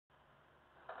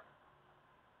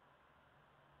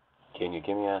Can you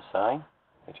give me a sign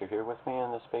that you're here with me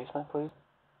in this basement, please?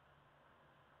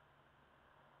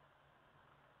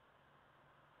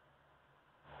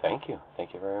 Thank you.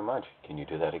 Thank you very much. Can you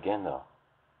do that again, though?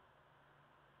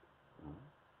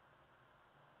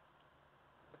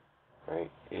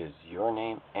 Great. Is your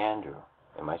name Andrew?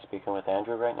 Am I speaking with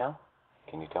Andrew right now?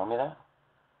 Can you tell me that?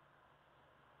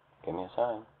 Give me a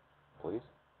sign, please.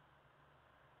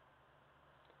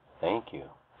 Thank you.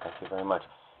 Thank you very much.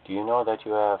 Do you know that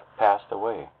you have passed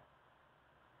away?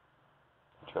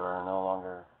 That you are no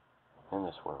longer in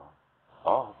this world?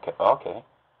 Oh, okay. Okay.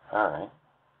 All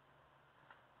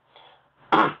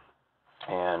right.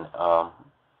 And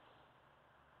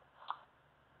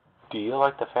do you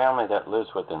like the family that lives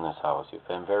within this house? You've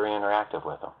been very interactive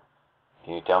with them.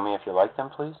 Can you tell me if you like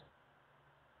them, please?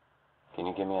 Can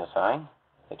you give me a sign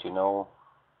that you know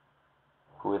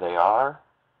who they are?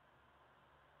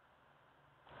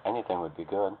 Anything would be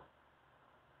good.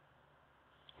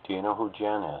 Do you know who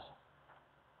Jen is?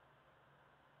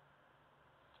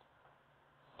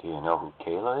 Do you know who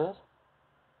Kayla is?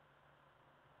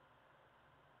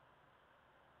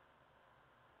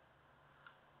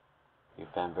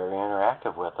 You've been very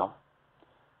interactive with them.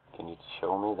 Can you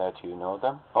show me that you know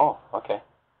them? Oh, okay.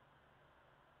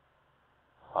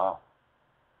 Wow.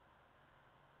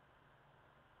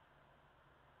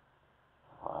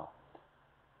 Wow.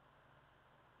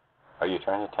 Are you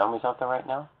trying to tell me something right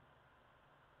now?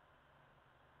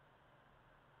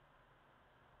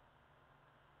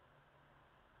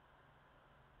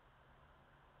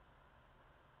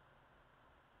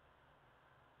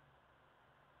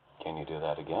 Can you do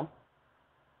that again?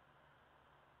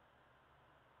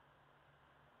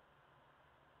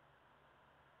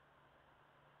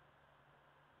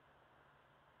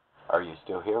 Are you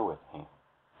still here with me?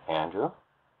 Andrew?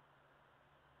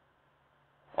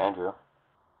 Andrew?